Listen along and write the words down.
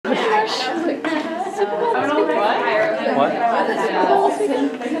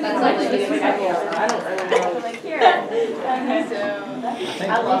That's like I don't really know. Like here.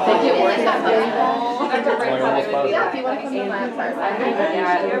 I love to get work done. Yeah, if you want to come to my apartment.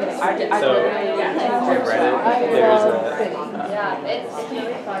 So, on Reddit, there's a It's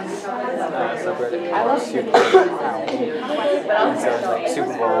really fun. subreddit called Super Bowl. And so it's like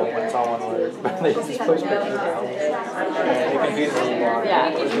Super Bowl, and it's all one word, but they just post pictures of owls. It confuses me a lot.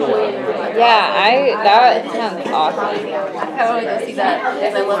 Yeah, that sounds awesome. I want to go see that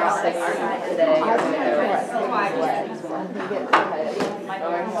because I love the argument today.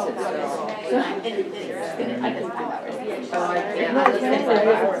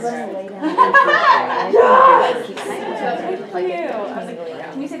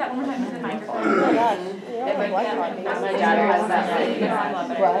 Can you say that one more time into the microphone? My daughter has that.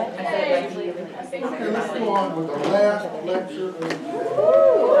 Let's go on with the last lecture.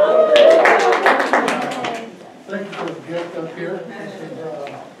 Thank you for the gift up here. This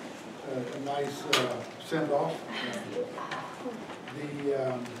is a nice send-off.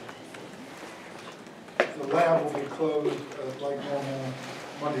 The lab will be closed like normal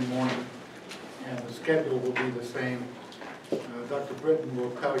Monday morning, and the schedule will be the same. Dr. Britton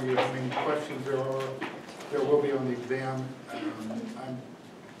will tell you how many questions there will be on the exam. I'm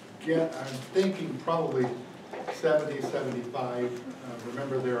thinking probably 70, 75.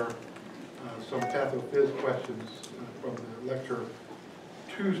 Remember, there are some pathophys questions from the lecture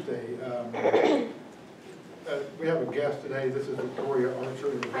Tuesday. We have a guest today. This is Victoria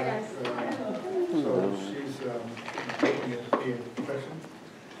Archer. So she's making it to be a question.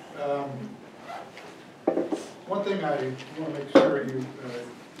 One thing I want to make sure you,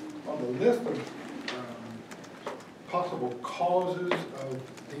 on the list of possible causes of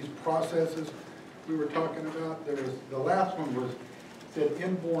these processes we were talking about, there was, the last one was, said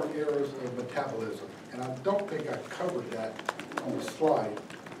inborn errors of metabolism. And I don't think I covered that on the slide.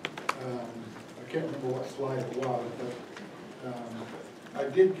 I can't remember what slide it was, but I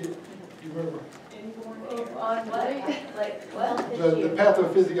did get, do you remember? On what? Like what? The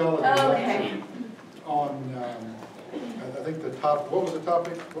pathophysiology. Oh, okay. On, I think the top, what was the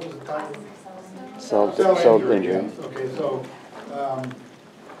topic? What was the title? Cell injury. Yes. Okay, so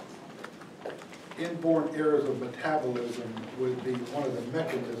inborn errors of metabolism would be one of the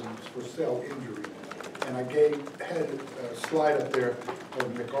mechanisms for cell injury. And I had a slide up there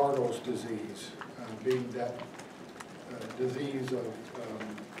of McArdle's disease, being that disease of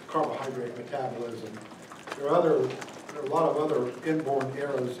carbohydrate metabolism. There are a lot of other inborn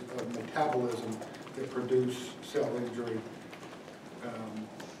errors of metabolism that produce cell injury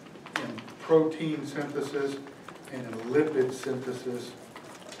in protein synthesis and in lipid synthesis.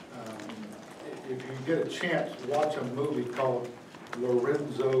 If you get a chance, watch a movie called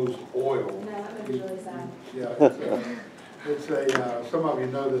Lorenzo's Oil. No, that movie's really sad. Yeah, some of you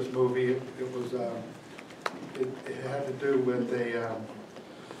know this movie. It was, it had to do with a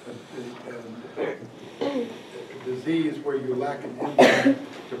disease where you lack an enzyme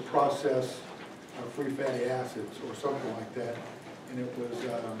to process free fatty acids or something like that. And it was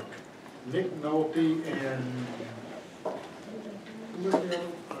Nick Nolte and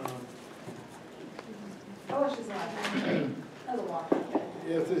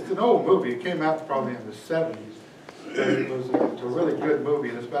it's an old movie. It came out probably in the 70s. But it's a really good movie.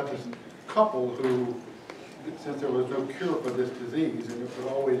 And it's about this couple who, since there was no cure for this disease, and it would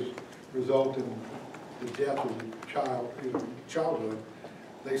always result in the death of the child in childhood,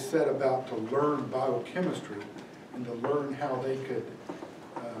 they set about to learn biochemistry and to learn how they could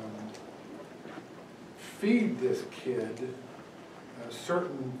feed this kid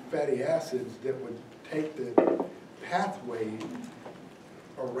certain fatty acids that would take the pathway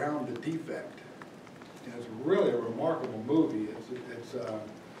around the defect. And it's really a remarkable movie.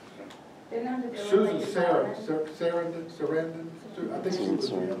 Susan Sarandon. I think she was.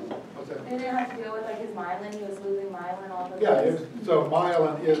 What's that? Didn't it have to do with like his myelin? He was losing myelin all the time. Yeah. So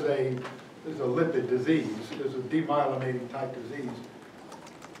myelin is a lipid disease. It's a demyelinating type disease.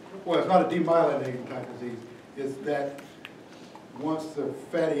 Well, it's not a demyelinating type disease. It's that once the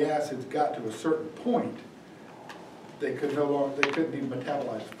fatty acids got to a certain point, they couldn't be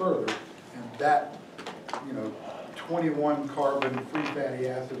metabolized further, and that, 21 carbon free fatty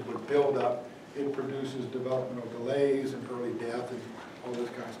acids would build up. It produces developmental delays and early death and all this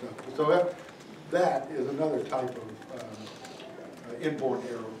kind of stuff. So that is another type of inborn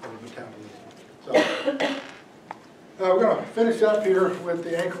error of metabolism. So we're going to finish up here with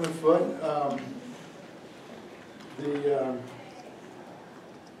the ankle and foot. The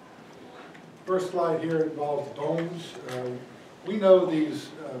first slide here involves bones. We know these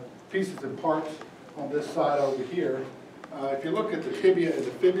pieces and parts on this side over here If you look at the tibia and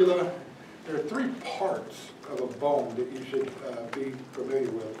the fibula, there are three parts of a bone that you should be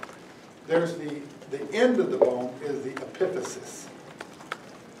familiar with. There's the end of the bone is the epiphysis.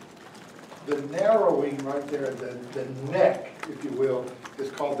 The narrowing right there, the neck, if you will,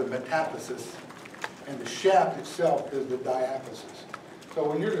 is called the metaphysis. And the shaft itself is the diaphysis. So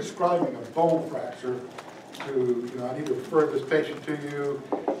when you're describing a bone fracture, I need to refer this patient to you.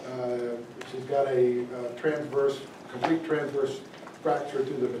 She's got a complete transverse fracture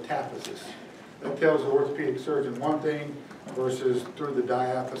through the metaphysis. That tells the orthopedic surgeon one thing versus through the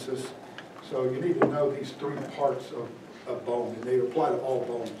diaphysis. So you need to know these three parts of bone, and they apply to all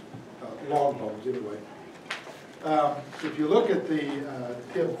bones, long bones anyway. If you look at the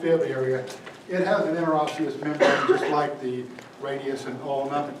tib-fib area, it has an interosseous membrane just like the radius and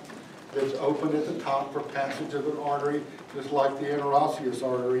ulna that's open at the top for passage of an artery, just like the interosseous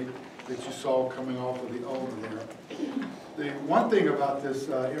artery that you saw coming off of the ulna there. The one thing about this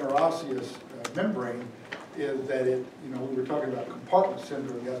interosseous membrane is that we were talking about compartment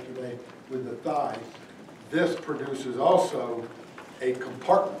syndrome yesterday with the thigh. This produces also a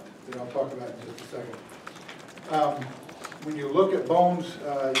compartment that I'll talk about in just a second. When you look at bones,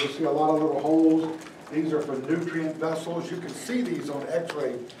 you'll see a lot of little holes. These are for nutrient vessels. You can see these on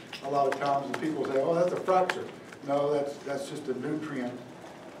x-ray a lot of times, and people say, oh, that's a fracture. No, that's just a nutrient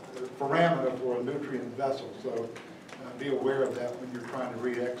parameter for a nutrient vessel. So be aware of that when you're trying to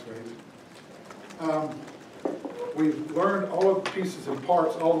read x-rays. We've learned all of the pieces and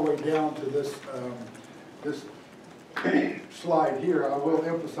parts all the way down to this, this slide here. I will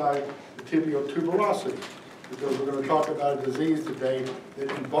emphasize the tibial tuberosity, because we're going to talk about a disease today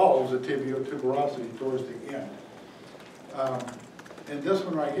that involves the tibial tuberosity towards the end. And this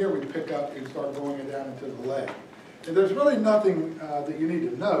one right here, we pick up and start going it down into the leg. And there's really nothing that you need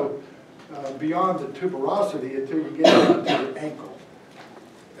to know beyond the tuberosity until you get into the ankle.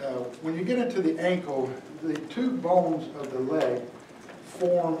 When you get into the ankle, the two bones of the leg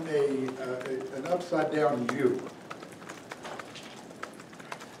form an upside-down U.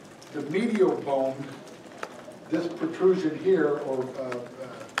 The medial bone, this protrusion here, or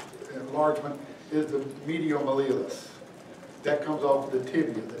enlargement, is the medial malleolus. That comes off of the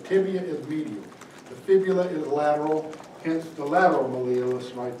tibia. The tibia is medial. The fibula is lateral, hence the lateral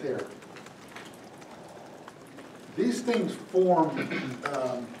malleolus right there. These things form,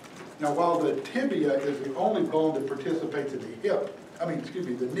 now while the tibia is the only bone that participates in the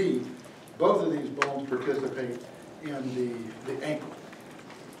knee, both of these bones participate in the ankle.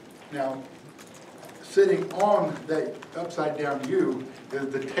 Now, sitting on that upside down U is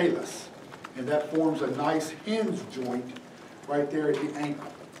the talus, and that forms a nice hinge joint right there at the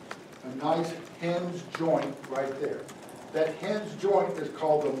ankle. A nice hinge joint right there. That hinge joint is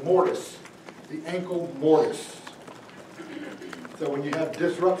called the mortise, the ankle mortise. So when you have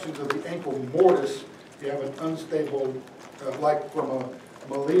disruptions of the ankle mortise, you have an unstable, like from a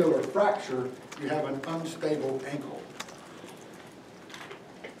malleolar fracture, you have an unstable ankle.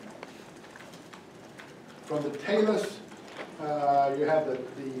 From the talus, you have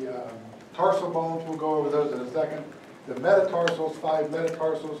the tarsal bones. We'll go over those in a second. The metatarsals, 5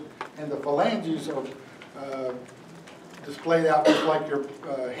 metatarsals, and the phalanges are displayed out just like your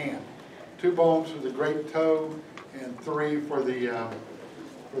hand. 2 bones for the great toe, and 3 for the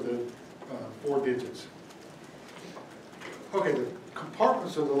 4 digits. Okay, the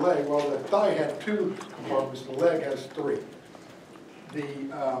compartments of the leg. Well, the thigh had 2 compartments. The leg has 3.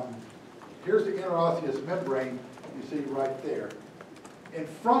 Here's the interosseous membrane you see right there. In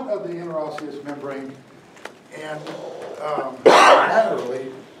front of the interosseous membrane and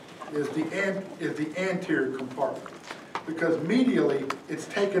laterally is the anterior compartment, because medially it's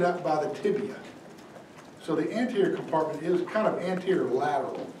taken up by the tibia. So the anterior compartment is kind of anterior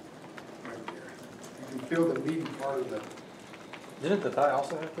lateral right there. You can feel the meaty part of the... Didn't the thigh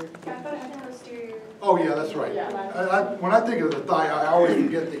also have 3? Yeah, I thought it had a posterior. Oh yeah, that's right. Yeah. When I think of the thigh, I always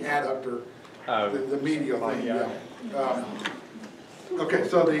forget the adductor, the medial thing. Yeah. Okay,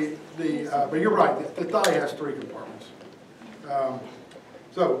 so but you're right. The thigh has 3 compartments.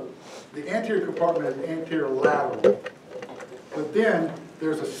 So the anterior compartment is anterior lateral, but then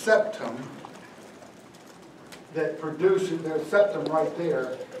there's a septum that produces. There's a septum right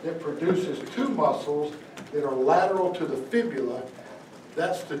there that produces 2 muscles that are lateral to the fibula.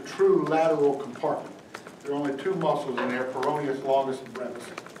 That's the true lateral compartment. There are only 2 muscles in there, peroneus, longus, and brevis.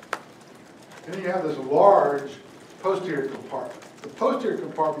 And then you have this large posterior compartment. The posterior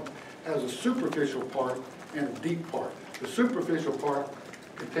compartment has a superficial part and a deep part. The superficial part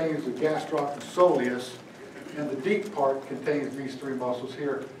contains the gastroc and soleus, and the deep part contains these 3 muscles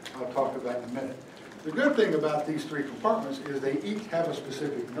here I'll talk about in a minute. The good thing about these three compartments is they each have a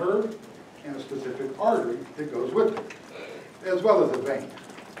specific nerve and a specific artery that goes with it, as well as a vein,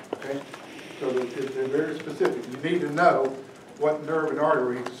 okay? So they're very specific. You need to know what nerve and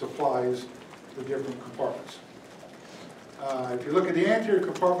artery supplies the different compartments. If you look at the anterior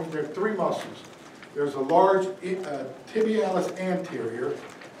compartment, there are three muscles. There's a large tibialis anterior.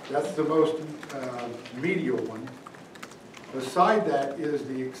 That's the most medial one. Beside that is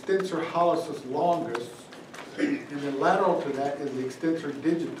the extensor hallucis longus, and then lateral to that is the extensor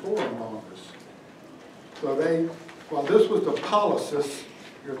digitorum longus. So while this was the pollicis,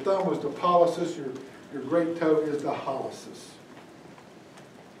 your thumb was the pollicis, your great toe is the hallucis.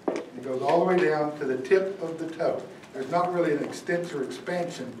 It goes all the way down to the tip of the toe. There's not really an extensor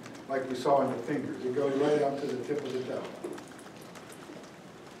expansion like we saw in the fingers. It goes right down to the tip of the toe.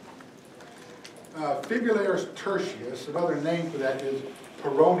 Fibularis tertius, another name for that is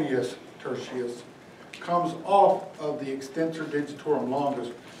peroneus tertius, comes off of the extensor digitorum longus.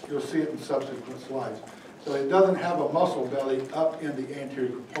 You'll see it in subsequent slides. So it doesn't have a muscle belly up in the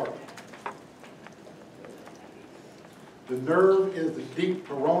anterior compartment. The nerve is the deep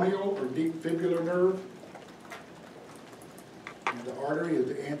peroneal or deep fibular nerve, and the artery is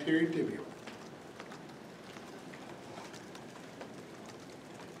the anterior tibial.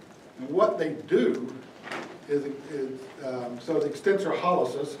 And what they do is so the extensor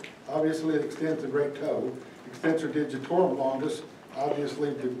hallucis, obviously it extends the great toe. Extensor digitorum longus,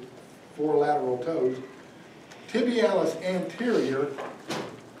 obviously the four lateral toes. Tibialis anterior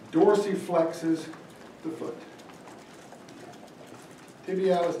dorsiflexes the foot.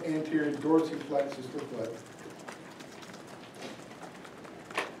 Tibialis anterior dorsiflexes the foot.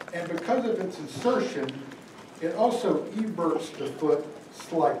 And because of its insertion, it also everts the foot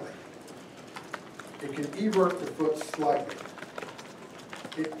slightly. It can evert the foot slightly.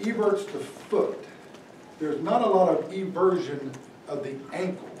 It everts the foot. There's not a lot of eversion of the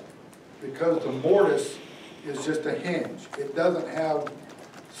ankle because the mortise is just a hinge. It doesn't have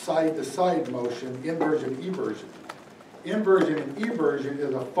side-to-side motion, inversion, eversion. Inversion and eversion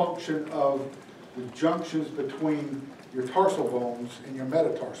is a function of the junctions between your tarsal bones and your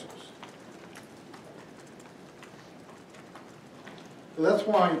metatarsals. So that's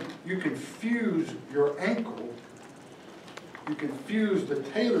why you can fuse your ankle, you can fuse the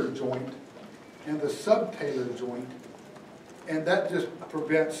talar joint and the subtalar joint, and that just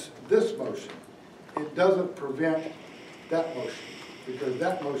prevents this motion. It doesn't prevent that motion, because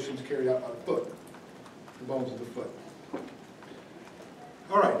that motion is carried out by the foot, the bones of the foot.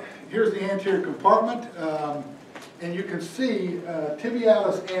 All right, here's the anterior compartment, and you can see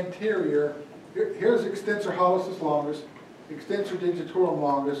tibialis anterior, here's extensor hallucis longus, extensor digitorum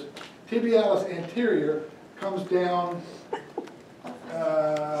longus. Tibialis anterior comes down,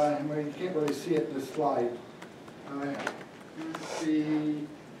 well, you can't really see it in this slide. You see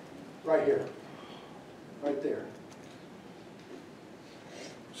right here, right there.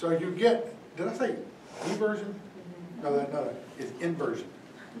 So you get, did I say eversion? No, it's inversion.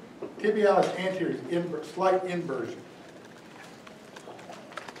 Tibialis anterior is slight inversion.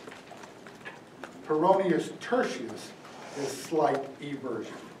 Peroneus tertius is slight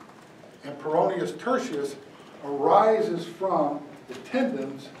eversion. And peroneus tertius arises from the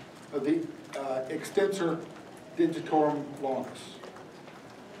tendons of the extensor digitorum longus.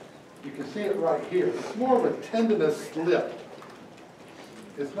 You can see it right here. It's more of a tendinous slip.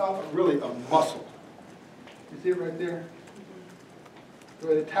 It's not really a muscle. You see it right there? So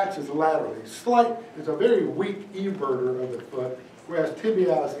it attaches laterally. It's a very weak everter of the foot, whereas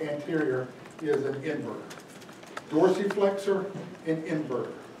tibialis anterior is an inverter. Dorsiflexor and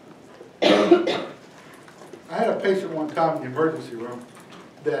inverter. I had a patient one time in the emergency room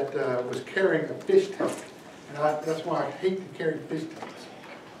that was carrying a fish tank. And that's why I hate to carry fish tanks.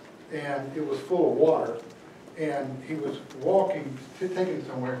 And it was full of water. And he was walking, taking it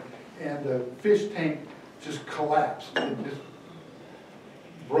somewhere, and the fish tank just collapsed. It just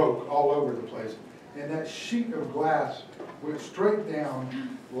broke all over the place. And that sheet of glass went straight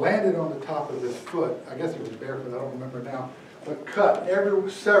down, landed on the top of his foot. I guess it was barefoot, I don't remember now. But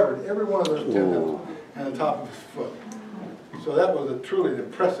severed every one of those tendons on the top of his foot. So that was a truly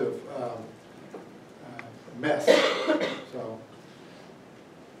impressive mess. So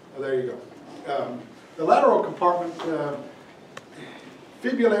there you go. The lateral compartment,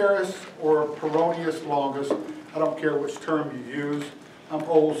 fibularis or peroneus longus, I don't care which term you use. I'm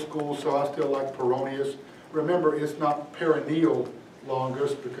old school, so I still like peroneus. Remember, it's not perineal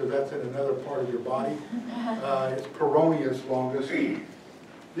longus because that's in another part of your body. It's peroneus longus.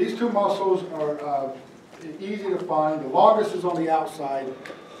 These two muscles are easy to find. The longus is on the outside,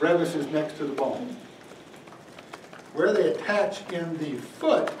 brevis is next to the bone. where they attach in the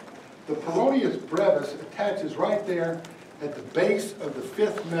foot, the peroneus brevis attaches right there at the base of the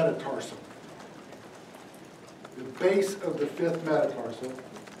 5th metatarsal. The base of the 5th metatarsal.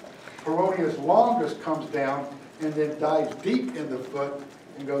 Peroneus longus comes down and then dives deep in the foot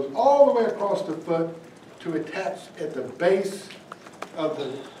and goes all the way across the foot to attach at the base of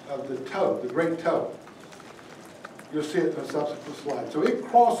the toe, the great toe. You'll see it in a subsequent slide. So it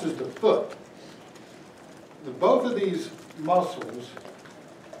crosses the foot. Both of these muscles,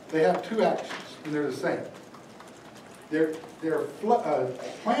 they have two actions, and they're the same. They're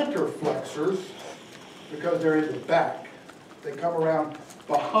plantar flexors because they're in the back. They come around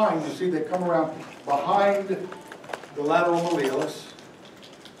behind, you see they come around behind the lateral malleolus.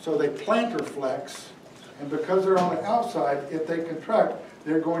 So they plantar flex, and because they're on the outside, if they contract,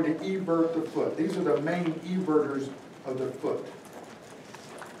 they're going to evert the foot. These are the main everters of the foot.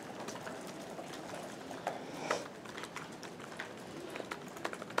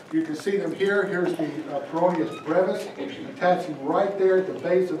 You can see them here. Here's the peroneus brevis attaching right there at the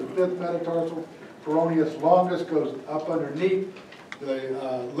base of the 5th metatarsal. Peroneus longus goes up underneath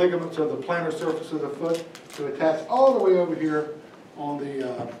the ligaments of the plantar surface of the foot to attach all the way over here on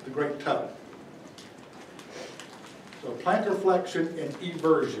the great toe. So plantar flexion and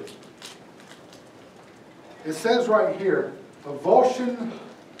eversion. It says right here, avulsion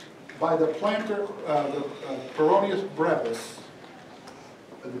by the peroneus brevis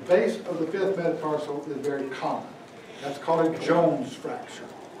at the base of the 5th metatarsal is very common. That's called a Jones fracture.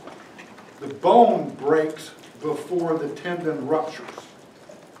 The bone breaks before the tendon ruptures.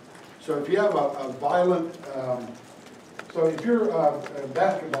 So if you have a violent, so if you're a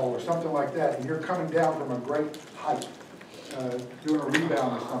basketball or something like that, and you're coming down from a great height, doing a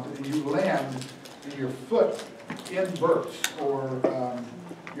rebound or something, and you land and your foot inverts, or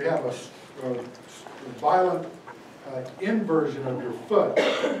you have a violent inversion of your foot,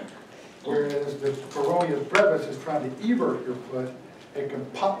 whereas the peroneus brevis is trying to evert your foot, it can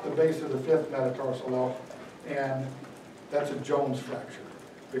pop the base of the 5th metatarsal off, and that's a Jones fracture.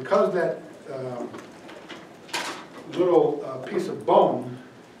 Because that little piece of bone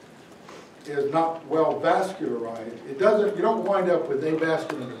is not well vascularized, you don't wind up with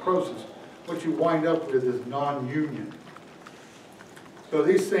avascular necrosis. What you wind up with is non-union. So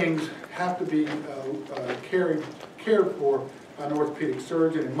these things have to be cared for by an orthopedic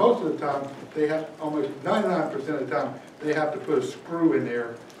surgeon, and most of the time, they have, almost 99% of the time, they have to put a screw in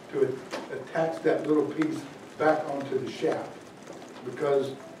there to attach that little piece back onto the shaft,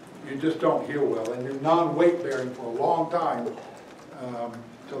 because you just don't heal well, and you're non-weight bearing for a long time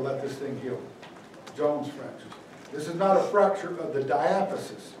to let this thing heal. Jones fractures. This is not a fracture of the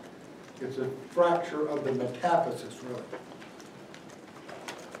diaphysis. It's a fracture of the metaphysis, really.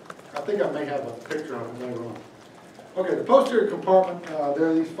 I think I may have a picture of it later on. Okay, the posterior compartment, there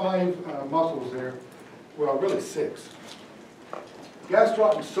are these 5 muscles there. Well, really 6.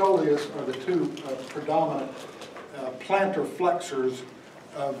 Gastroc and soleus are the 2 predominant plantar flexors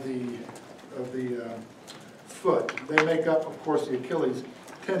of the foot. They make up, of course, the Achilles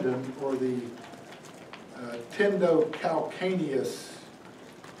tendon, or the tendocalcaneus.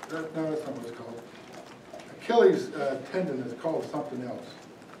 No, that's not what it's called. Achilles tendon is called something else.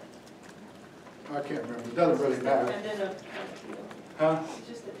 I can't remember. It doesn't really matter. Huh? It's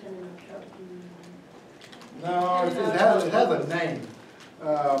just the tendon of No, it has a name.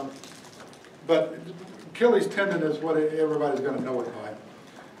 But Achilles tendon is what everybody's going to know it by.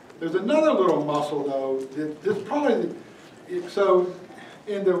 There's another little muscle, though. This probably, so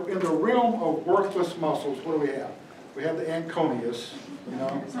in the realm of worthless muscles, what do we have? We have the anconeus, you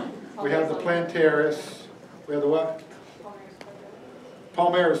know. We have the plantaris. We have the what?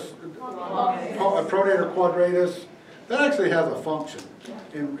 Palmaris, pronator quadratus. That actually has a function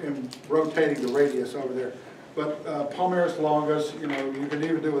in rotating the radius over there. But palmaris longus, you know, you can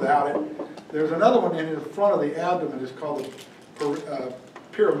even do without it. There's another one in the front of the abdomen. It's called the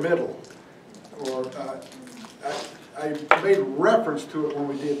pyramidal. Or I made reference to it when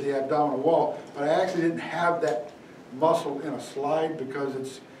we did the abdominal wall, but I actually didn't have that muscle in a slide because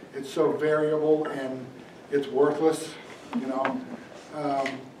it's so variable and it's worthless, you know.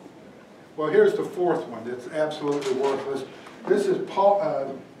 Well, here's the 4th one that's absolutely worthless. This is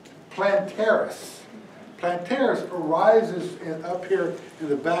plantaris. Plantaris arises up here in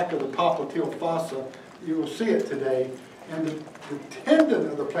the back of the popliteal fossa. You will see it today. And the tendon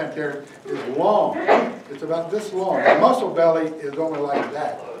of the plantaris is long. It's about this long. The muscle belly is only like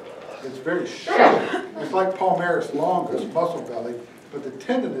that. It's very short. It's like palmaris longus, muscle belly, but the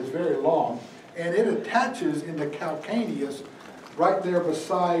tendon is very long. And it attaches in the calcaneus right there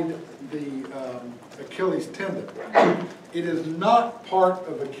beside the Achilles tendon. It is not part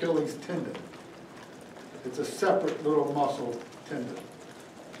of Achilles tendon. It's a separate little muscle tendon.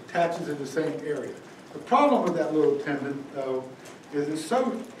 It attaches in the same area. The problem with that little tendon, though, is it's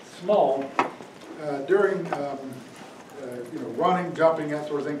so small during running, jumping, that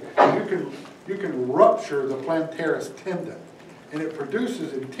sort of thing. You can rupture the plantaris tendon, and it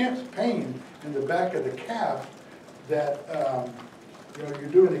produces intense pain in the back of the calf. That you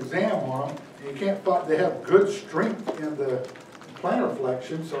do an exam on them, and you can't find. They have good strength in the plantar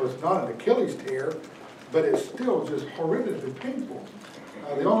flexion, so it's not an Achilles tear, but it's still just horrifically painful.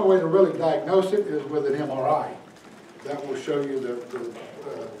 The only way to really diagnose it is with an MRI. That will show you the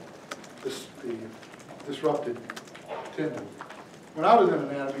disrupted tendon. When I was in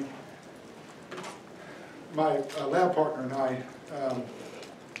anatomy, my lab partner and I,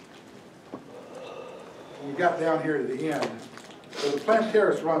 when we got down here to the end, so the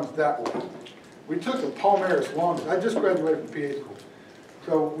plantaris runs that way. We took the palmaris longus. I just graduated from PA school.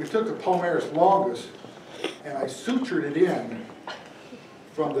 So we took the palmaris longus and I sutured it in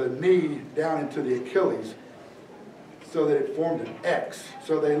from the knee down into the Achilles so that it formed an X.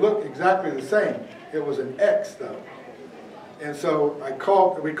 So they look exactly the same. It was an X though. And so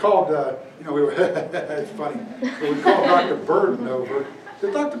we called, it's funny. So we called Dr. Burden over. I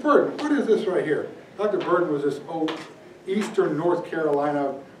said, Dr. Burden, what is this right here? Dr. Burden was this old Eastern North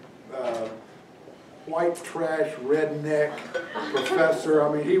Carolina white trash redneck professor. I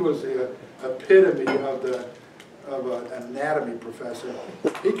mean, he was the epitome of an anatomy professor.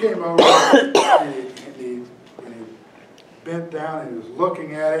 He came over and he bent down and he was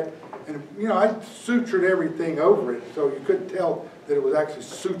looking at it. And, I sutured everything over it so you couldn't tell that it was actually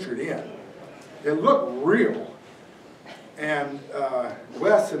sutured in. It looked real. And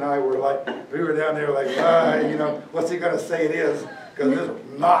Wes and I were like, we were down there like, what's he going to say it is? Because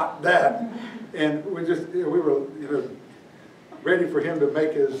it's not that. And we were ready for him to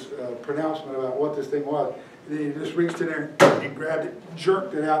make his pronouncement about what this thing was. And he just reached in there and he grabbed it,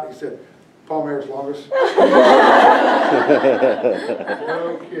 jerked it out, and he said, palmaris longus.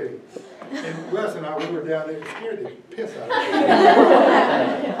 No kidding. And Wes and I, we were down there, scared the piss out of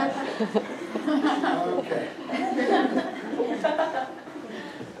us. Okay.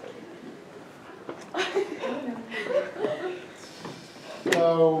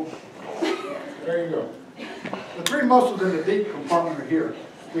 So, there you go. The three muscles in the deep compartment are here.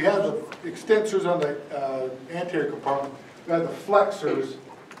 We have the extensors on the anterior compartment. We have the flexors,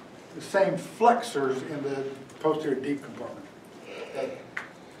 the same flexors in the posterior deep compartment.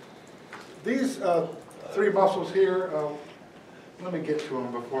 These three muscles here, let me get to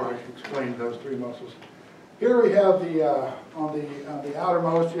them before I explain those three muscles. Here we have on the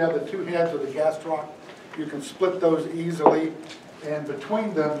outermost, you have the two heads of the gastroc. You can split those easily, and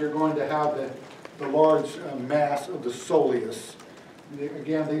between them you're going to have the large mass of the soleus.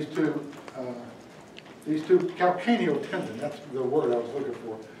 Again, these two calcaneal tendon, that's the word I was looking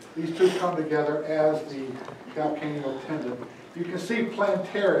for. These two come together as the calcaneal tendon. You can see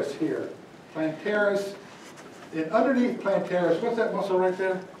plantaris here. Plantaris, and underneath plantaris, what's that muscle right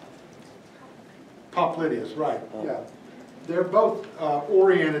there? Popliteus, right, yeah. They're both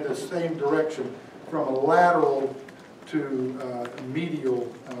oriented the same direction from a lateral to medial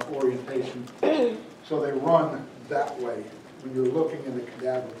orientation. So they run that way when you're looking in the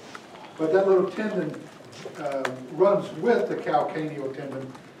cadaver. But that little tendon runs with the calcaneal tendon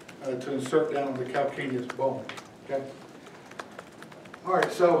to insert down on the calcaneus bone, okay? All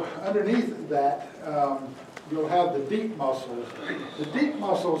right, so underneath that, you'll have the deep muscles. The deep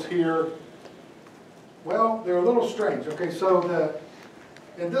muscles here, well, they're a little strange. Okay, so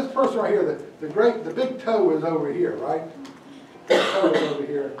in this person right here, the big toe is over here, right? The toe is over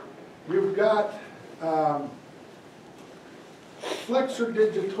here. You've got flexor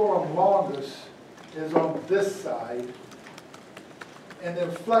digitorum longus is on this side, and then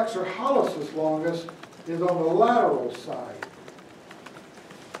flexor hallucis longus is on the lateral side.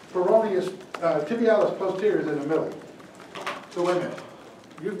 Peroneus, tibialis posterior is in the middle. So wait a minute.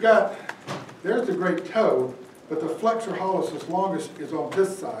 You've got, there's the great toe, but the flexor hallucis longus is on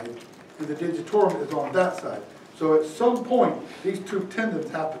this side, and the digitorum is on that side. So at some point, these two tendons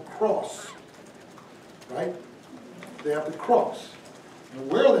have to cross, right? They have to cross.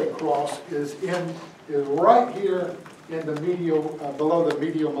 And where they cross is right here in the medial, below the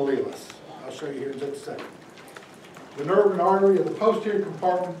medial malleolus. I'll show you here in just a second. The nerve and artery of the posterior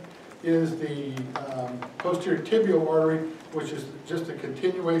compartment is the posterior tibial artery, which is just a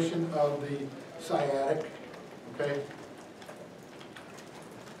continuation of the sciatic, okay?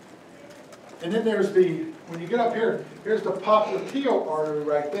 And then there's when you get up here, here's the popliteal artery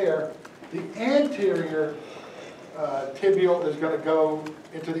right there. The anterior tibial is going to go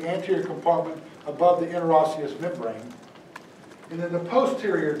into the anterior compartment above the interosseous membrane. And then the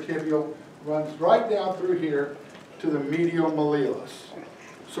posterior tibial runs right down through here to the medial malleolus.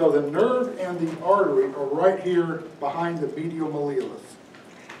 So the nerve and the artery are right here behind the medial malleolus.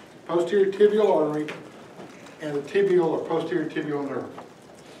 Posterior tibial artery and the tibial or posterior tibial nerve.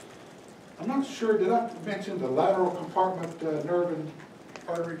 I'm not sure, did I mention the lateral compartment nerve and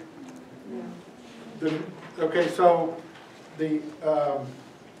artery? Okay, so the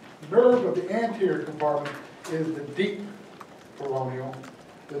nerve of the anterior compartment is the deep peroneal.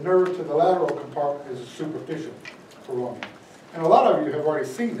 The nerve to the lateral compartment is the superficial peroneal. And a lot of you have already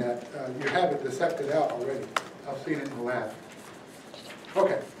seen that. You have it dissected out already. I've seen it in the lab.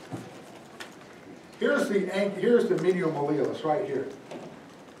 Okay. Here's the medial malleolus right here.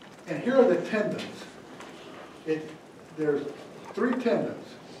 And here are the tendons. There's 3 tendons.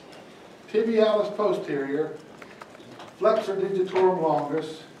 Tibialis posterior, flexor digitorum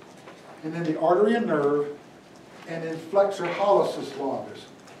longus, and then the artery and nerve, and then flexor hallucis longus.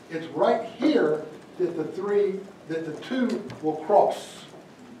 It's right here that the 2 will cross.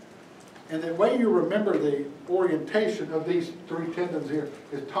 And the way you remember the orientation of these 3 tendons here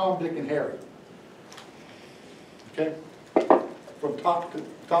is Tom, Dick, and Harry. Okay? From top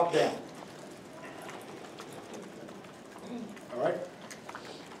down. All right?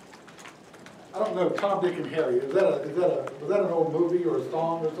 I don't know, Tom, Dick, and Harry. Was that an old movie or a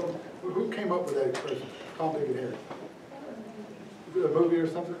song or something? Who came up with that expression? Tom, Dick, and Harry. Is it a movie or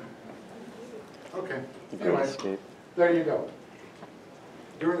something? Okay. Anyway, there you go.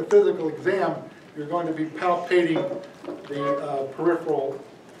 During the physical exam, you're going to be palpating the peripheral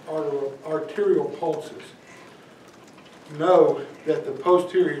arterial pulses. Know that the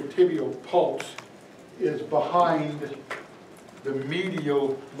posterior tibial pulse is behind the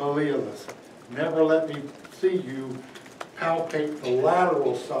medial malleolus. Never let me see you palpate the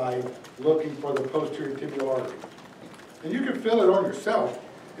lateral side looking for the posterior tibial artery. And you can feel it on yourself.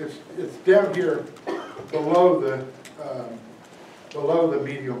 It's down here below the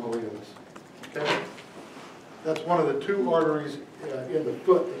medial malleolus. Okay? That's one of the 2 arteries in the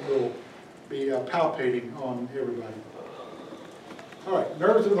foot that we'll be palpating on everybody. All right,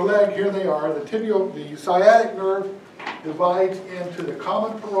 nerves in the leg, here they are. The sciatic nerve divides into the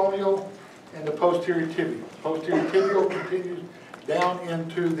common peroneal and the posterior tibial. Posterior tibial continues down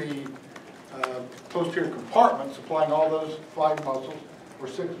into the posterior compartment, supplying all those 5 muscles, or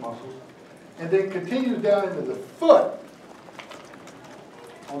 6 muscles, and then continues down into the foot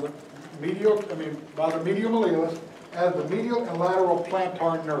on the by the medial malleolus as the medial and lateral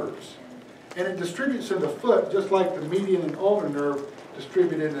plantar nerves. And it distributes in the foot just like the median and ulnar nerve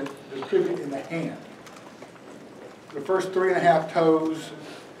distribute in the hand. The first 3.5 toes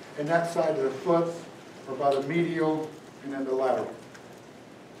and that side of the foot are by the medial and then the lateral.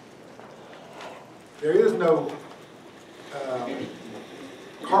 There is no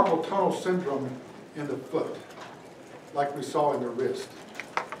carpal tunnel syndrome in the foot like we saw in the wrist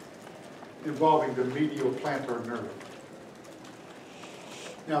involving the medial plantar nerve.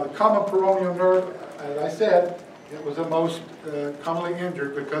 Now the common peroneal nerve, as I said, it was the most commonly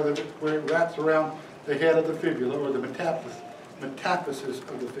injured because of where it wraps around the head of the fibula, or the metaphysis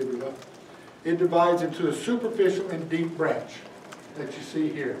of the fibula. It divides into a superficial and deep branch that you see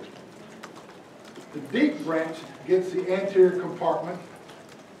here. The deep branch gets the anterior compartment.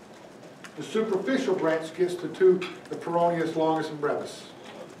 The superficial branch gets the peroneus longus and brevis.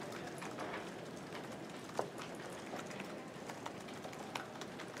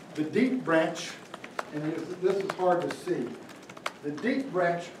 The deep branch, and this is hard to see, the deep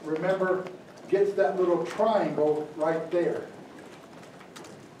branch, remember, gets that little triangle right there.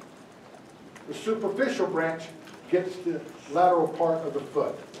 The superficial branch gets the lateral part of the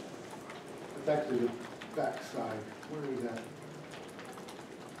foot. It's actually the back side. Where is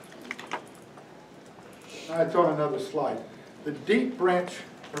that? It's on another slide. The deep branch,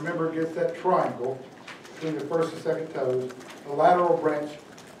 remember, gets that triangle between the first and second toes. The lateral branch,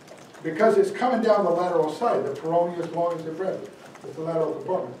 because it's coming down the lateral side, the peroneus longus and brevis, it's the lateral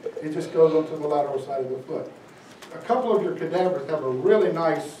compartment, it just goes onto the lateral side of the foot. A couple of your cadavers have a really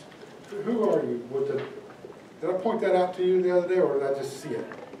nice, who are you? Did I point that out to you the other day, or did I just see it?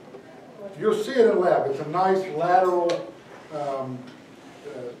 You'll see it in the lab. It's a nice lateral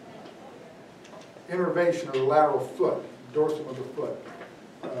innervation of the lateral foot, dorsum of the foot,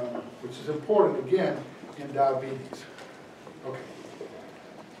 which is important, again, in diabetes. Okay.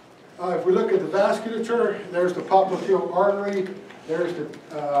 If we look at the vasculature, there's the popliteal artery, there's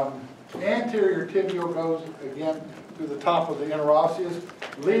the Anterior tibial goes again through the top of the interosseous,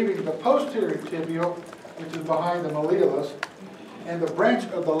 leaving the posterior tibial, which is behind the malleolus, and the branch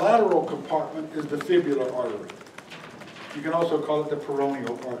of the lateral compartment is the fibular artery. You can also call it the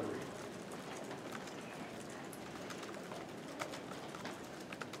peroneal artery.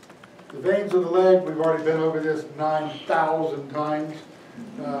 The veins of the leg, we've already been over this 9,000 times.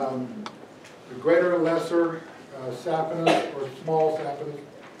 The greater and lesser saphenous or small saphenous.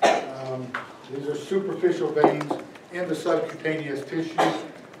 These are superficial veins in the subcutaneous tissue.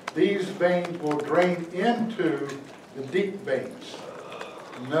 These veins will drain into the deep veins.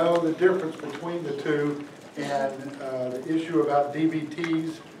 Know the difference between the two, and the issue about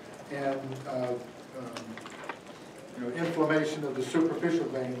DVTs and inflammation of the superficial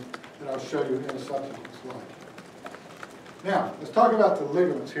veins that I'll show you in a subsequent slide. Now, let's talk about the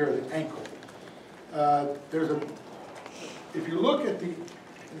ligaments here of the ankle. If you look at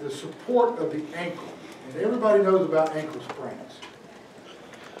the support of the ankle, and everybody knows about ankle sprains.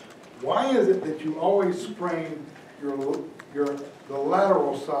 Why is it that you always sprain the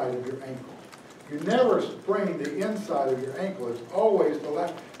lateral side of your ankle? You never sprain the inside of your ankle. It's always the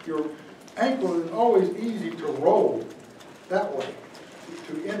left. Your ankle is always easy to roll that way,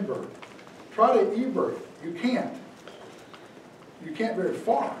 to invert. Try to evert. You can't. You can't very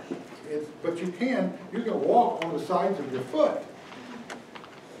far. But you can walk on the sides of your foot.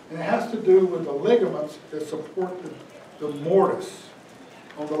 And it has to do with the ligaments that support the mortise.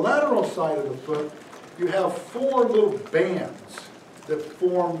 On the lateral side of the foot, you have 4 little bands that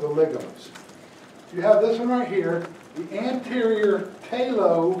form the ligaments. You have this one right here, the anterior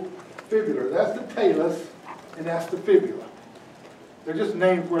talofibular. That's the talus, and that's the fibula. They're just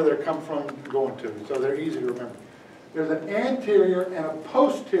named where they come from going to, so they're easy to remember. There's an anterior and a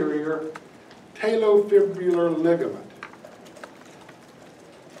posterior talofibular ligament.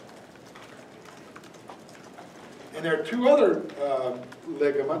 And there are 2 other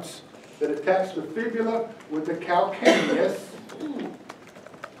ligaments that attach the fibula with the calcaneus.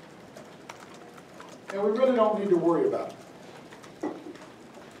 And we really don't need to worry about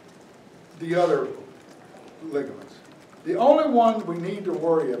the other ligaments. The only one we need to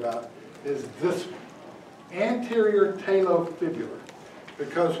worry about is this one, anterior talofibular.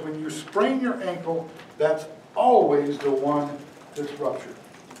 Because when you sprain your ankle, that's always the one that's ruptured.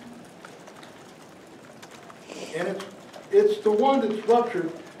 And it's the one that's ruptured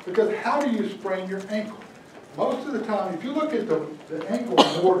because how do you sprain your ankle? Most of the time, if you look at the ankle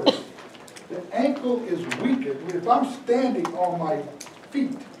mortise, the ankle is weakened. If I'm standing on my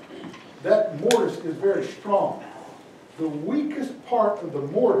feet, that mortise is very strong. The weakest part of the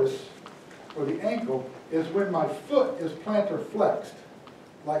mortise, or the ankle, is when my foot is plantar flexed,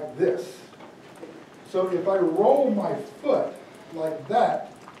 like this. So if I roll my foot like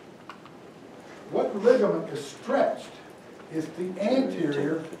that, what ligament is stretched is the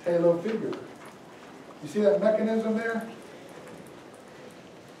anterior talofibular. You see that mechanism there?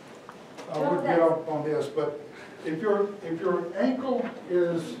 I wouldn't get up on this, but if your ankle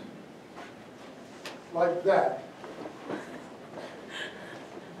is like that,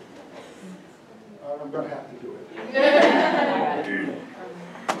 I'm going to have to do it.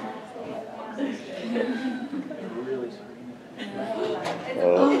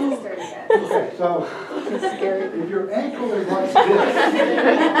 Okay, so if your ankle is like this,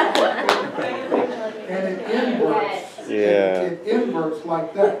 and it inverts, it inverts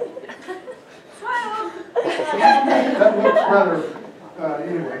like that. That looks rather,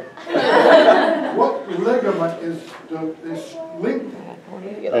 anyway. What ligament is linked?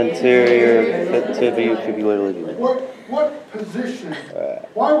 Anterior tibiofibular ligament. What position?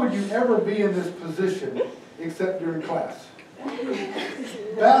 Why would you ever be in this position except during class?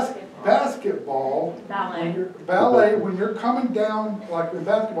 Basketball, ballet, when you're coming down, like in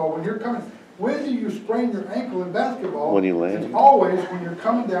basketball, when do you sprain your ankle in basketball? When you land. It's always when you're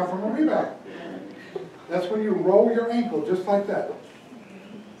coming down from a rebound. That's when you roll your ankle just like that.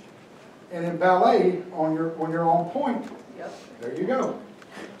 And in ballet, when you're on point, there you go.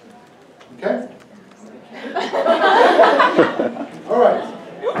 Okay? All right.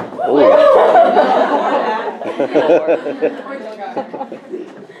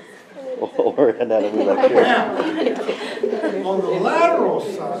 Or anatomy lecture. Now, on the lateral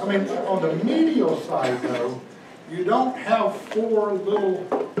side, on the medial side though, you don't have 4 little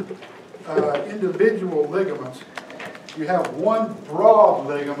individual ligaments. You have one broad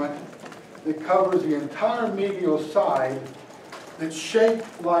ligament that covers the entire medial side that's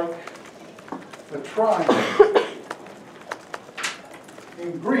shaped like a triangle.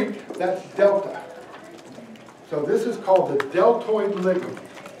 In Greek, that's delta. So this is called the deltoid ligament.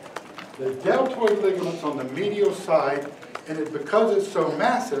 The deltoid ligament's on the medial side, and because it's so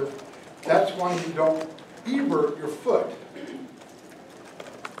massive, that's why you don't evert your foot.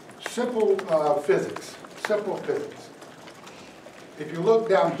 Simple physics, simple physics. If you look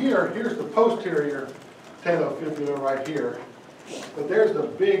down here, here's the posterior talofibula right here, but there's the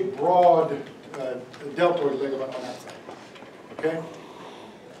big, broad deltoid ligament on that side, okay?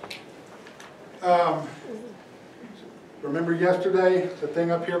 Remember yesterday, the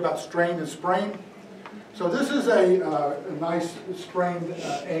thing up here about strain and sprain? So this is a nice sprained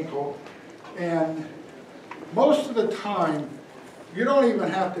ankle, and most of the time, you don't even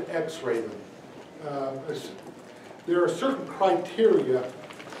have to x-ray them. There are certain criteria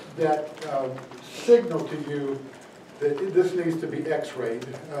that signal to you that this needs to be x-rayed.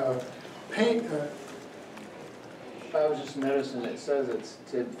 I was just noticing it says it's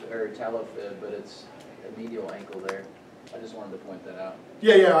tib or talofib, but it's a medial ankle there. I just wanted to point that out.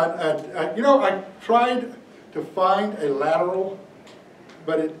 Yeah, you know, I tried to find a lateral,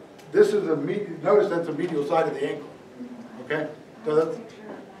 but this is notice that's the medial side of the ankle. Okay, so that's.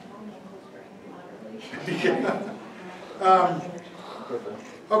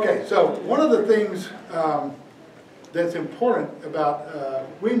 Okay, so one of the things that's important about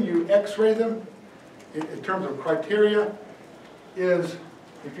when you x-ray them, in terms of criteria, is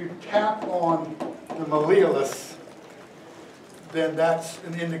if you tap on the malleolus, then that's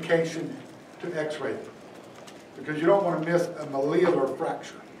an indication to x-ray them. Because you don't want to miss a malleolar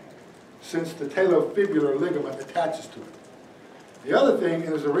fracture, since the talofibular ligament attaches to it. The other thing,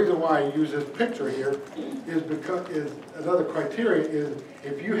 and there's a reason why I use this picture here, is because another criteria is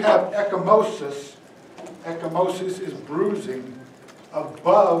if you have ecchymosis, ecchymosis is bruising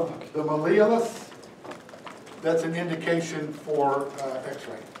above the malleolus, that's an indication for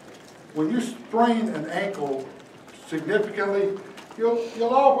x-ray. When you sprain an ankle significantly,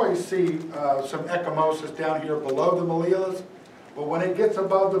 you'll always see some ecchymosis down here below the malleolus, but when it gets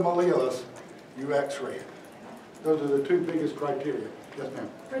above the malleolus, you x-ray it. Those are the two biggest criteria. Yes, ma'am.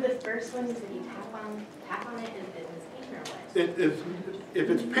 For the first one, you said you tap on it and it is pain or what? It is, if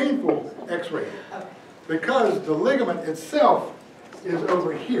it's painful, x-ray it. Okay. Because the ligament itself is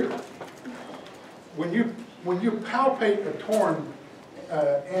over here. When you palpate a torn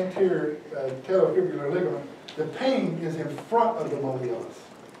anterior talofibular ligament, the pain is in front of the malleolus.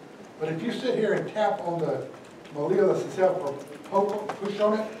 But if you sit here and tap on the malleolus itself or push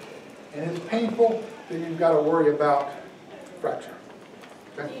on it, and it's painful, then you've got to worry about fracture.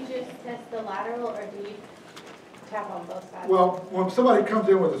 Okay? Do you just test the lateral or do you tap on both sides? Well, when somebody comes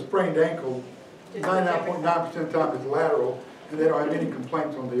in with a sprained ankle, 99.9% of the time it's lateral, and they don't have any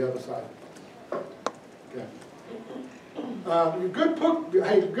complaints on the other side. Okay. Good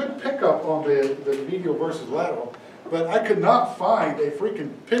pickup on the medial versus lateral, but I could not find a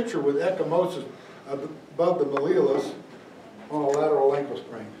freaking picture with ecchymosis above the malleolus on a lateral ankle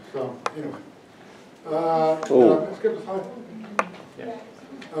sprain. So anyway, let's skip the slide. Yeah.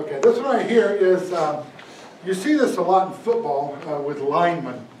 Okay, this one right here is you see this a lot in football with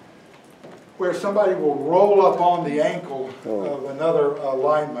linemen, where somebody will roll up on the ankle of another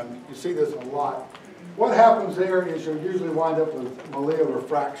lineman. You see this a lot. What happens there is you'll usually wind up with malleolar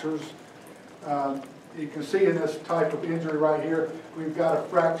fractures. You can see in this type of injury right here, we've got a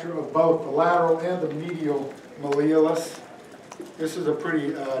fracture of both the lateral and the medial malleolus. This is a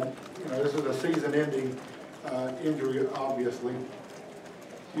pretty, this is a season-ending injury, obviously.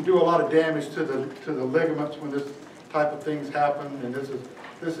 You do a lot of damage to the ligaments when this type of things happen, and this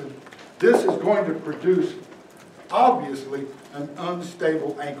is going to produce, obviously, an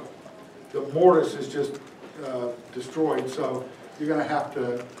unstable ankle. The mortise is just destroyed, so you're going to have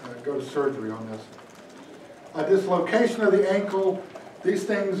to go to surgery on this. Dislocation of the ankle, these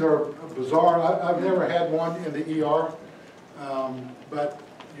things are bizarre. I've never had one in the ER, but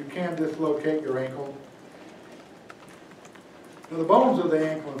you can dislocate your ankle. Now the bones of the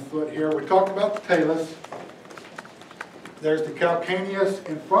ankle and foot here, we talked about the talus. There's the calcaneus.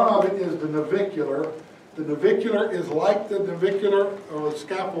 In front of it is the navicular. The navicular is like the navicular or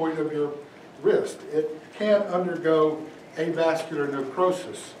scaphoid of your wrist. It can undergo avascular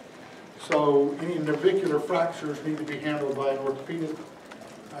necrosis. So any navicular fractures need to be handled by an orthopedic.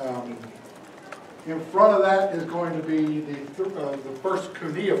 In front of that is going to be the first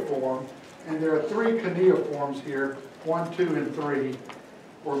cuneiform, and there are three cuneiforms here, 1, 2, and 3,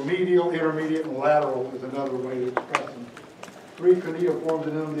 or medial, intermediate, and lateral is another way to express them. 3 cuneiforms,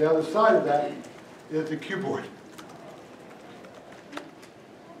 and then on the other side of that is the cuboid.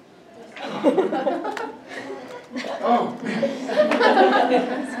 Oh, man.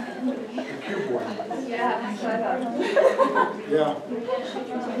 The cuboid. Yeah, that's what I thought. Yeah.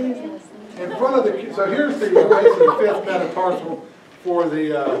 In front of the, so here's the basically the fifth metatarsal for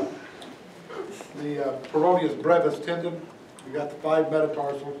the peroneus brevis tendon. You got the 5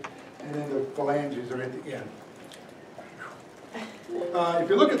 metatarsals, and then the phalanges are at the end. If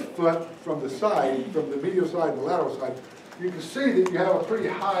you look at the foot from the side, from the medial side and the lateral side, you can see that you have a pretty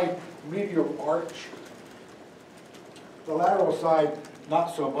high medial arch. The lateral side,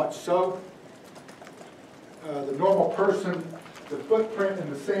 not so much so. The normal person, the footprint in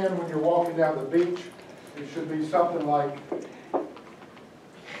the sand when you're walking down the beach, it should be something like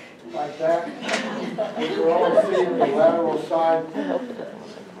that. We're all seeing the lateral side.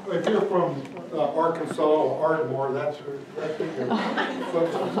 If you're from Arkansas or Ardmore, that's what your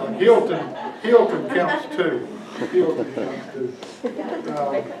foot looks like. Hilton counts too. Hilton counts too.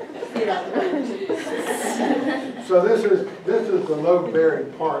 So this is the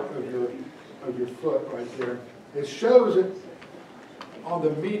load-bearing part of your foot right there. It shows it on the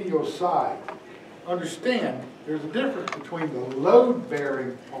medial side. Understand, there's a difference between the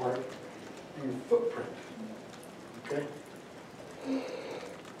load-bearing part and your footprint. Okay?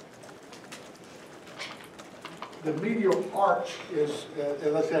 The medial arch is,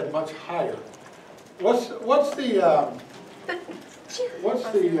 as I said, much higher. What's the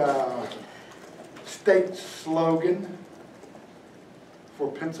state slogan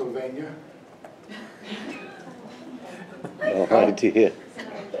for Pennsylvania? No idea.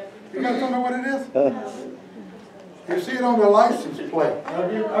 You guys don't know what it is? You see it on the license plate. I'll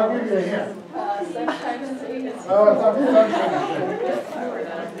give you a hint. Sunshine State. Oh, it's on Sunshine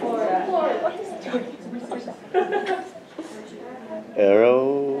State.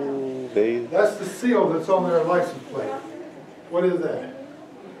 Arrow base. That's the seal that's on their license plate. What is that?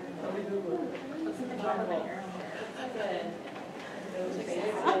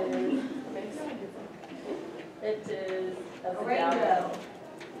 It is a Rainbow.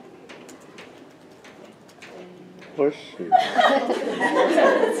 Horseshoe.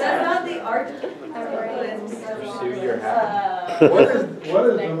 That's not the arch. Pursue your happiness. What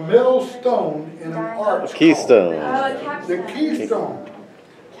is the middle stone in an arch? Keystone. The keystone.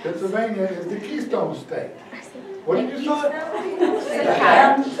 Pennsylvania is the keystone state. What did you say? The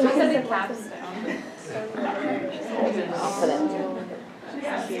cap. Someone said the capstone.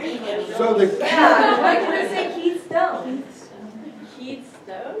 So the Yeah, why can I say Keystone?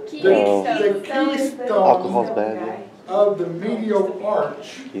 Keystone? the Alcohol's keystone bad. Yeah. of the medial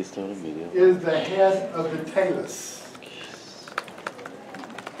arch Keystone and medial. is the head of the talus.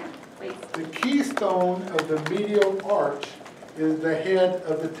 The keystone of the medial arch is the head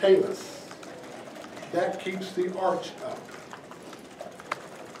of the talus. That keeps the arch up.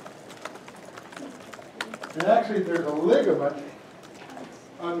 And actually there's a ligament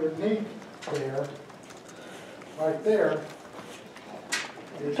underneath there, right there.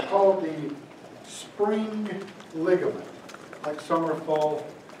 It's called the spring ligament, like summer, fall,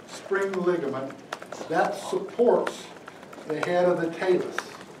 spring ligament. That supports the head of the talus.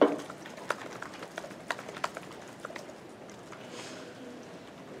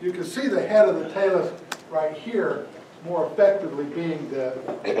 You can see the head of the talus right here more effectively being the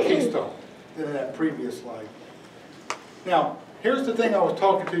keystone than in that previous slide. Now, here's the thing I was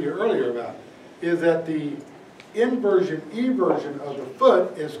talking to you earlier about, is that the inversion, eversion of the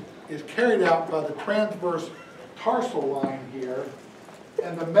foot is carried out by the transverse tarsal line here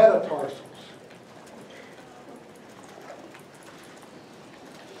and the metatarsals.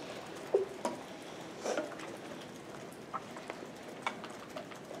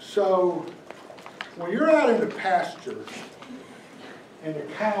 So, when you're out in the pasture, and the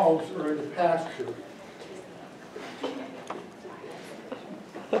cows are in the pasture,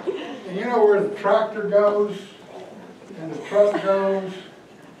 and you know where the tractor goes, and the truck goes,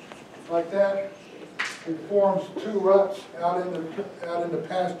 like that, it forms 2 ruts out in the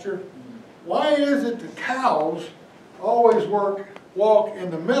pasture. Why is it the cows always walk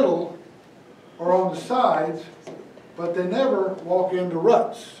in the middle or on the sides, but they never walk into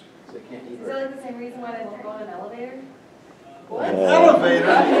ruts? They can't eat Is that like the same reason why they won't go on an elevator?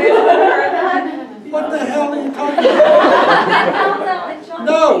 Elevator? What the hell are you talking about?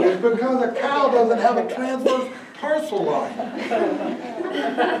 No, it's because a cow doesn't have a transverse tarsal line.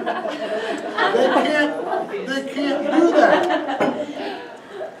 They can't do that.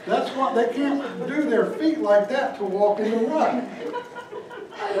 That's why they can't do their feet like that to walk in the rut.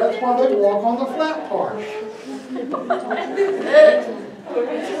 That's why they walk on the flat part.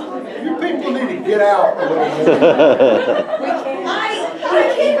 You people need to get out a little bit. I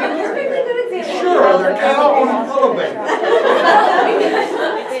gave a perfectly good example. Sure, they're cow on an elevator.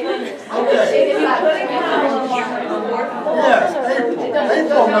 Okay.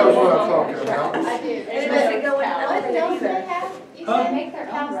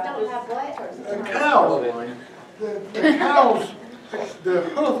 don't have what? The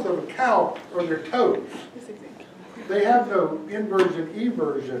hoofs of a cow are their toes. They have no inversion,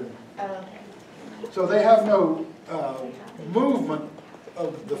 eversion. So they have no movement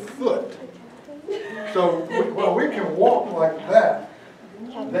of the foot. So while we can walk like that,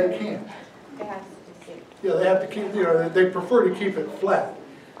 they can't. Yeah, they have to keep, they prefer to keep it flat.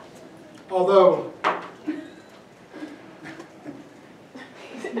 Although, I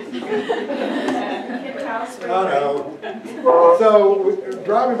know. So,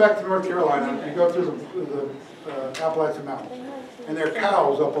 driving back to North Carolina, you go through the Appalachian Mountains, and there are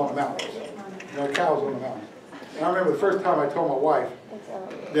cows up on the mountains. There are cows on the mountains. And I remember the first time I told my wife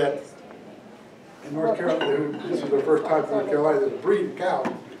that in North Carolina, this is the first time in North Carolina, there's a breed of cows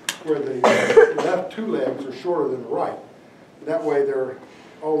where the left two legs are shorter than the right. That way they're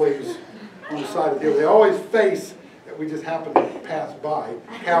always on the side of the hill. They always face, we just happen to pass by,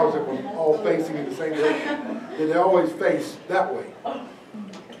 cows that were all facing in the same direction. They always face that way.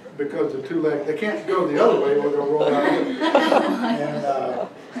 Because the two legs, they can't go the other way or they'll roll out of it. And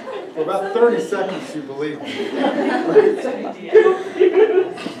for about 30 seconds you believe me.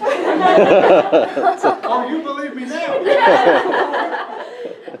 Oh, you believe me now.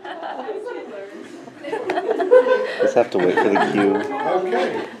 Just have to wait for the cue.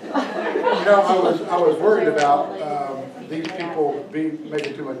 Okay. I was worried about these people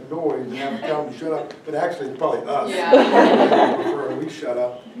making too much noise and having to tell them to shut up, but actually it's probably us. Yeah. Prefer we shut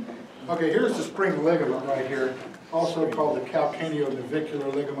up. Okay, here's the spring ligament right here, also called the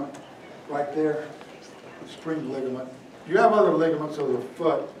calcaneonavicular ligament, right there. The spring ligament. You have other ligaments of the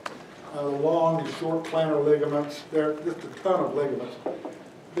foot, the long and short plantar ligaments. There are just a ton of ligaments.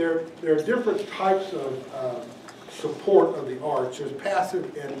 There are different types of support of the arch. There's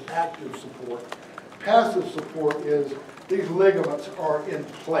passive and active support. Passive support is these ligaments are in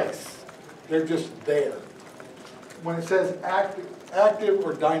place. They're just there. When it says active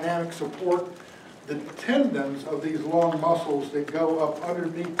or dynamic support, the tendons of these long muscles that go up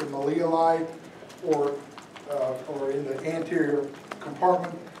underneath the malleoli or in the anterior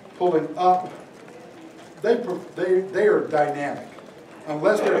compartment, pulling up, they are dynamic.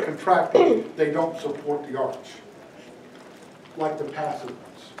 Unless they're contracted, they don't support the arch, like the passive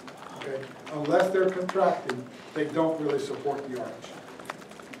ones. Okay? Unless they're contracted, they don't really support the arch.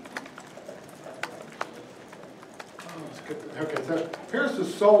 Okay, so here's the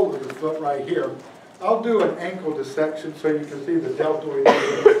sole of the foot right here. I'll do an ankle dissection so you can see the deltoid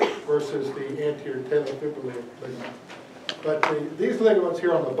ligament versus the anterior talofibular ligament. But these ligaments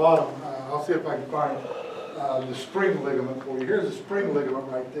here on the bottom, I'll see if I can find the spring ligament for you. Here's the spring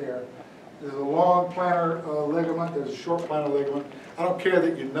ligament right there. There's a long plantar ligament, there's a short plantar ligament. I don't care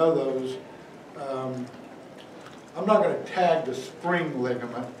that you know those. I'm not going to tag the spring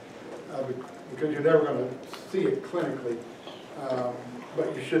ligament because you're never going to see it clinically.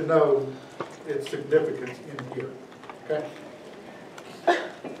 But you should know its significance in here. Okay?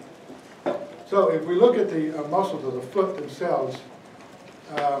 So if we look at the muscles of the foot themselves,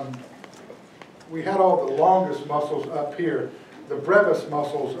 we had all the longest muscles up here. The brevis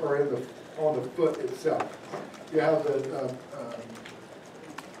muscles are on the foot itself. You have the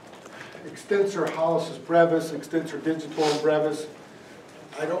extensor hallucis brevis, extensor digitorum brevis.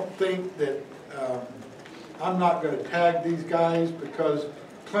 I don't think that, I'm not going to tag these guys because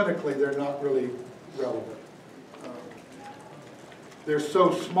clinically they're not really relevant. They're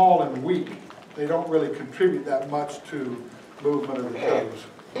so small and weak, they don't really contribute that much to movement of the toes.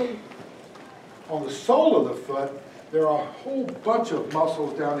 On the sole of the foot, there are a whole bunch of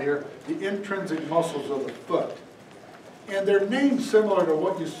muscles down here, the intrinsic muscles of the foot. And they're named similar to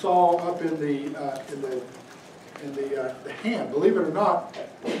what you saw up in the hand. Believe it or not,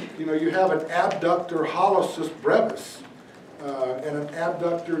 you have an abductor hallucis brevis and an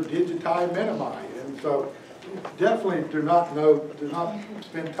abductor digiti minimi. And so definitely do not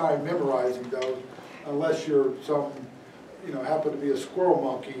spend time memorizing those unless you're happen to be a squirrel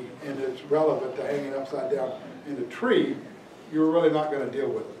monkey and it's relevant to hanging upside down in a tree. You're really not going to deal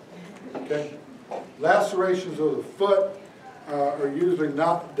with it. Okay? Lacerations of the foot are usually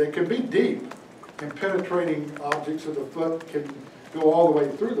not, they can be deep, and penetrating objects of the foot can go all the way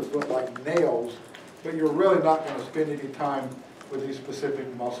through the foot like nails, but you're really not going to spend any time with these specific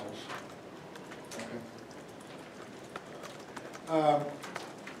muscles. Okay.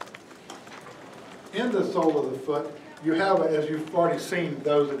 In the sole of the foot, you have, as you've already seen,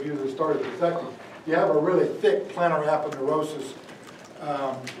 those of you that started dissecting, you have a really thick plantar aponeurosis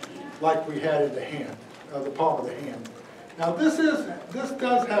like we had in the hand, the palm of the hand. Now this does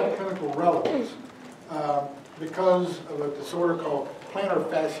have clinical relevance because of a disorder called plantar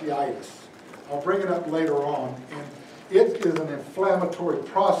fasciitis. I'll bring it up later on. And it is an inflammatory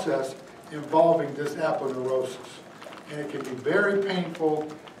process involving this aponeurosis. And it can be very painful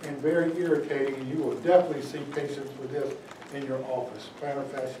and very irritating, and you will definitely see patients with this in your office, plantar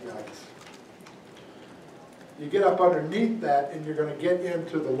fasciitis. You get up underneath that and you're going to get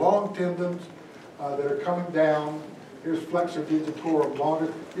into the long tendons that are coming down. Here's flexor digitorum longus.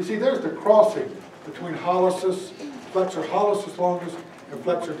 You see there's the crossing between hallucis, flexor hallucis longus and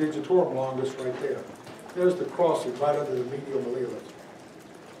flexor digitorum longus right there. There's the crossing right under the medial malleolus.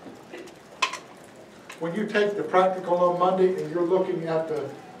 When you take the practical on Monday and you're looking at the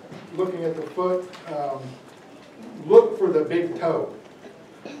foot, look for the big toe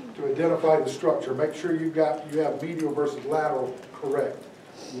to identify the structure. Make sure you have medial versus lateral correct.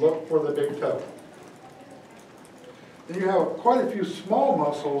 Look for the big toe. Then you have quite a few small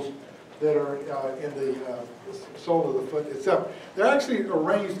muscles that are in the sole of the foot itself. They're actually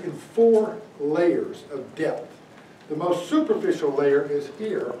arranged in 4 layers of depth. The most superficial layer is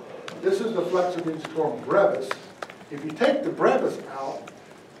here. This is the flexor digitorum brevis. If you take the brevis out,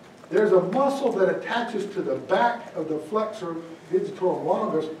 there's a muscle that attaches to the back of the flexor digitorum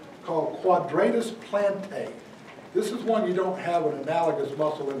longus called quadratus plantae. This is one you don't have an analogous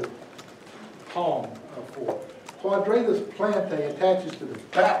muscle in the palm for. Quadratus plantae attaches to the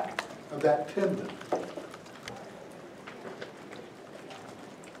back of that tendon.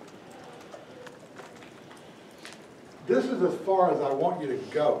 This is as far as I want you to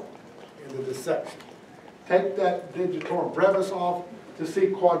go in the dissection. Take that digitorum brevis off to see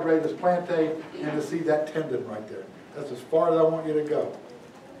quadratus plantae and to see that tendon right there. That's as far as I want you to go.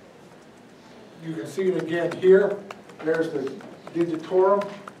 You can see it again here. There's the digitorum.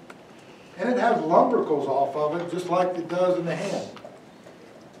 And it has lumbricals off of it, just like it does in the hand.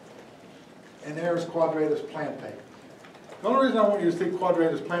 And there's quadratus plantae. The only reason I want you to see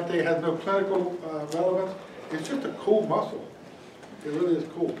quadratus plantae has no clinical relevance. It's just a cool muscle. It really is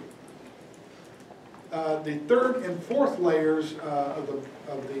cool. The 3rd and 4th layers of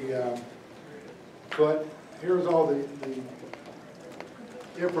the foot, here's all the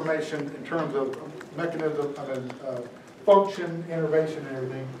information in terms of mechanism, function, innervation, and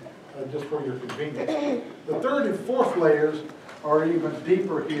everything, just for your convenience. The 3rd and 4th layers are even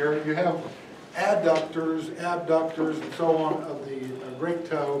deeper here. You have adductors, abductors, and so on of the great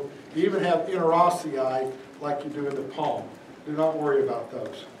toe. You even have interossei like you do in the palm. Do not worry about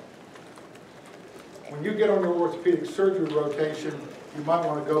those. When you get on your orthopedic surgery rotation, you might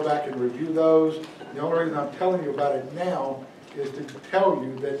want to go back and review those. The only reason I'm telling you about it now is to tell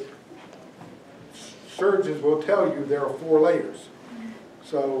you that surgeons will tell you there are 4 layers.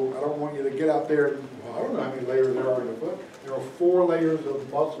 So I don't want you to get out there and, well, I don't know how many layers there are in the foot. There are 4 layers of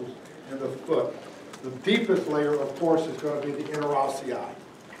muscles in the foot. The deepest layer, of course, is going to be the interossei.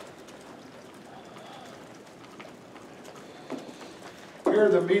 Here are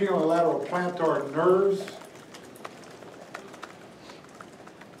the medial and lateral plantar nerves.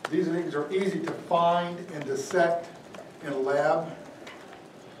 These things are easy to find and dissect in a lab.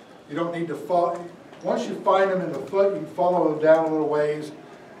 You don't need to follow. Once you find them in the foot, you can follow them down a little ways.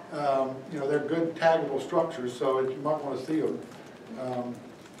 You know, they're good taggable structures, so you might want to see them.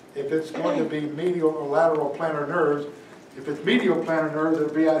 If it's going to be medial or lateral plantar nerves, if it's medial plantar nerves,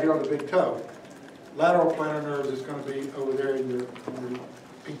 it'll be out here on the big toe. Lateral plantar nerves is going to be over there in your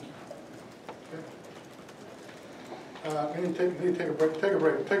pinky. Okay. We need to take a break. Take a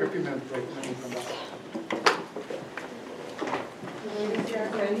break. Take a few minutes break, and then we'll come back.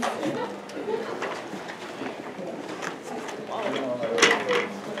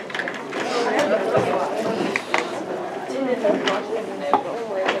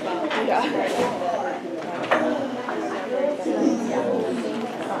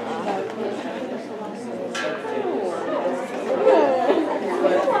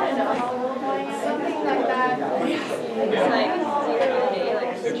 Something like that.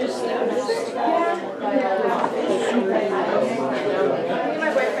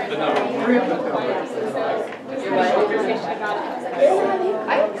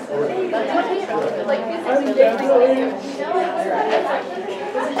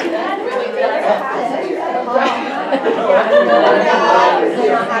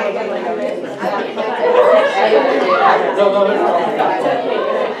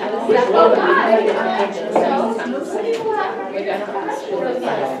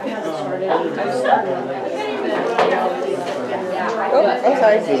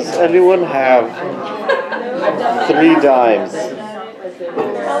 Does anyone have 3 dimes?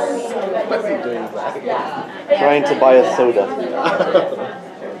 Trying to buy a soda.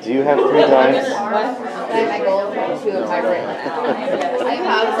 Do you have 3 dimes? My goal is to migrate like that. I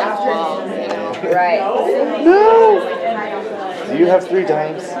have afternoon, you know. Right. No! Do you have 3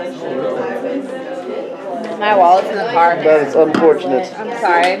 dimes? My wallet's in the car. That is unfortunate. I'm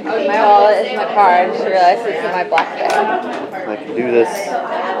sorry. My wallet is in the car. I just realized it's in my black bag. I can do this.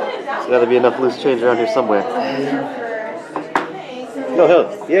 There's got to be enough loose change around here somewhere. No,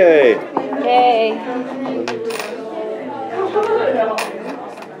 no. Yay! Yay.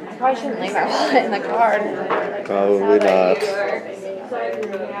 I probably shouldn't leave my wallet in the car. Probably not.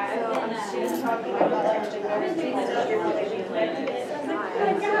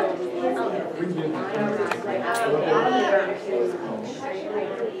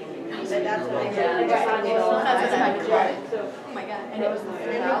 Oh my god. And it was the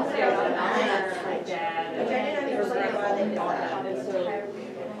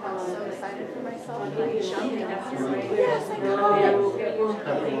I'm so excited for myself. Yes, I know.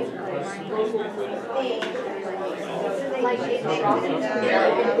 Like, it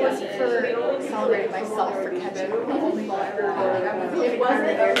was for celebrating myself for catching. It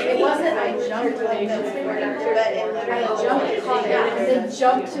wasn't I jumped like this, I jumped, caught it, and then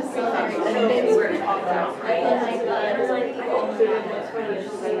jumped to something, and then were caught out.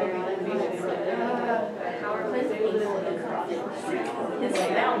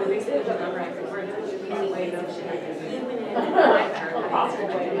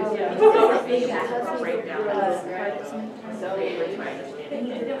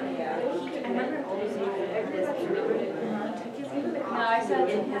 No, I said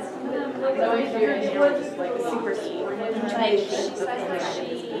in his. No, if you're just like super sweet. Like she says that she.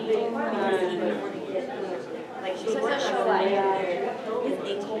 Like she says that she'll like his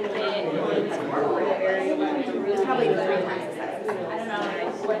 18 kid. It's probably 3 times the size. I don't know.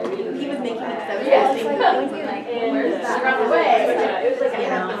 He was making it so. Yes, like where's that? Around the way. It was like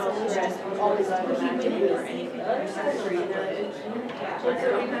just always he didn't or anything.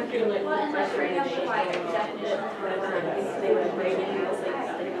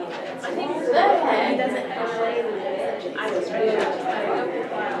 I think he doesn't actually. I was ready to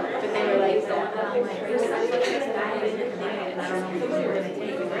but they were like,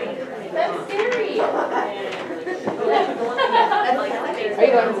 that's scary. Are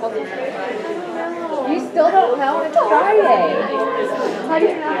you going to Fulton? You still don't know? It's Friday. How do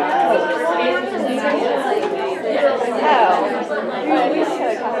you not know?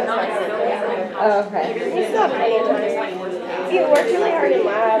 Oh, okay. It's not bad. You work really hard in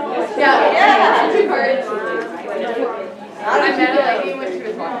lab. Yeah, too hard. I met a lady when she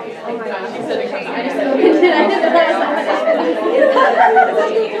was walking. She said it comes. I just said,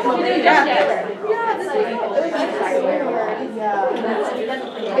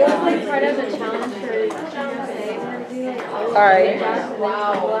 it was like part of the challenge for sorry.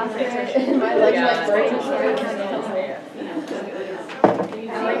 Wow. My legs like broken.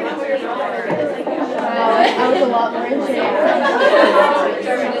 I was a lot more in shape.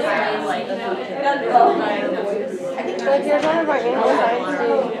 Like here's one of our animal science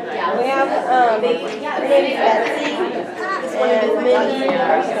students. We have her name's Betsy. This one is Minnie.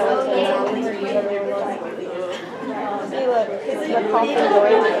 See, look, this is the coffin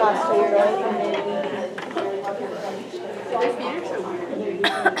going last 2 year old.